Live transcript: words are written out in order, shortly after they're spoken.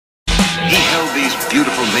He held these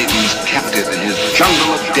beautiful maidens captive in his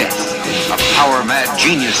jungle of death, a power-mad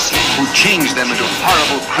genius who changed them into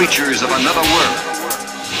horrible creatures of another world.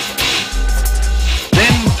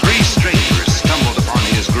 Then three strangers stumbled upon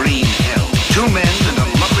his green hell, two men and a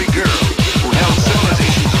lovely girl who held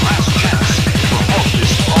civilization's last chance to halt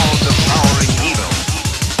this all-devouring evil.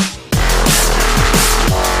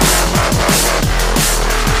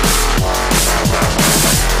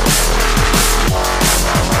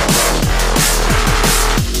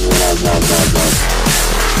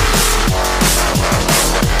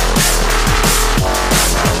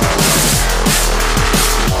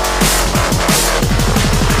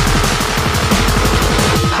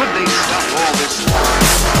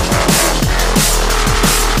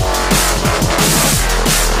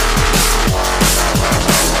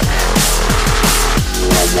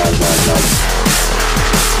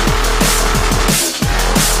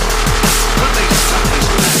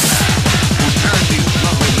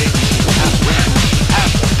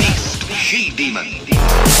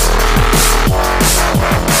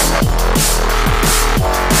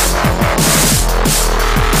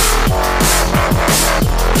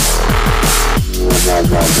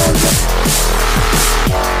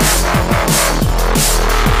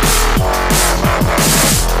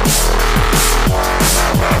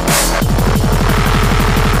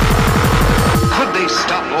 Could they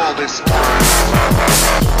stop all this? Could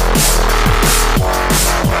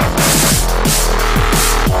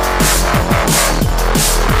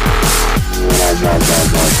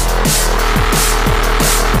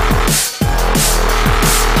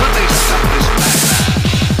they stop this madman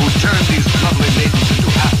who turned these lovely maidens into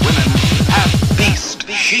half women, half beast,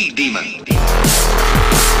 she-demon?